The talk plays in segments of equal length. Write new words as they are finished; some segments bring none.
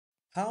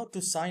How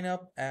to sign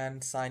up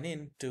and sign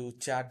in to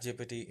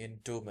ChatGPT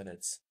in 2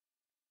 minutes.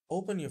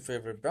 Open your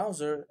favorite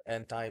browser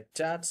and type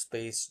chat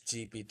space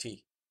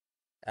GPT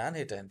and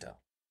hit enter.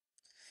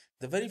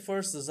 The very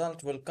first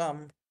result will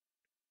come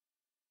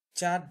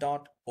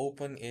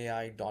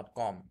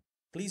chat.openai.com.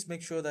 Please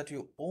make sure that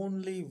you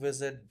only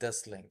visit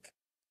this link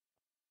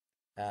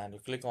and you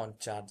click on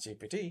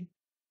ChatGPT,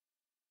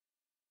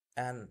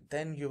 and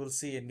then you will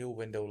see a new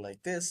window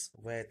like this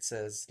where it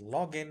says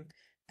login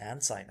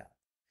and sign up.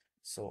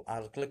 So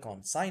I'll click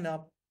on sign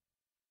up,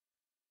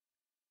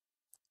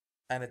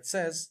 and it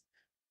says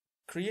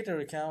create an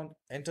account,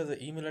 enter the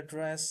email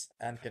address,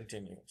 and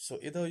continue. So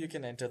either you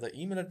can enter the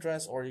email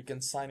address or you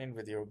can sign in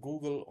with your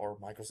Google or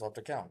Microsoft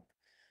account.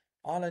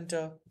 I'll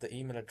enter the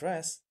email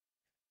address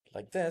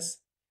like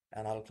this,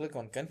 and I'll click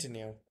on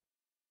continue.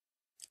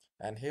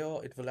 And here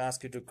it will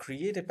ask you to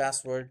create a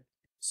password.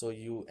 So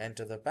you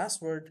enter the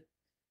password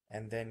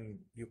and then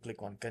you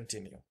click on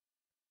continue.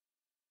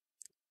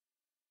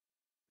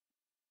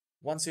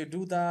 Once you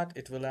do that,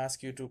 it will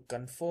ask you to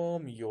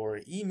confirm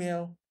your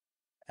email,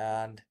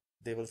 and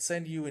they will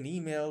send you an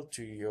email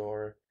to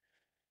your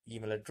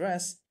email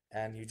address,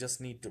 and you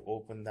just need to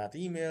open that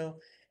email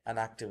and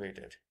activate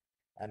it.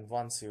 And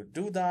once you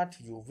do that,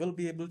 you will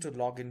be able to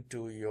log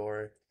into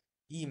your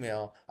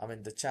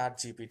the chat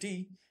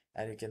GPT,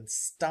 and you can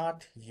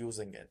start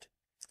using it.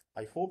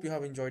 I hope you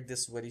have enjoyed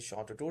this very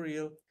short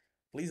tutorial.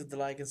 Please hit the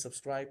like and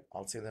subscribe.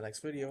 I'll see you in the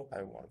next video.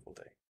 Have a wonderful day.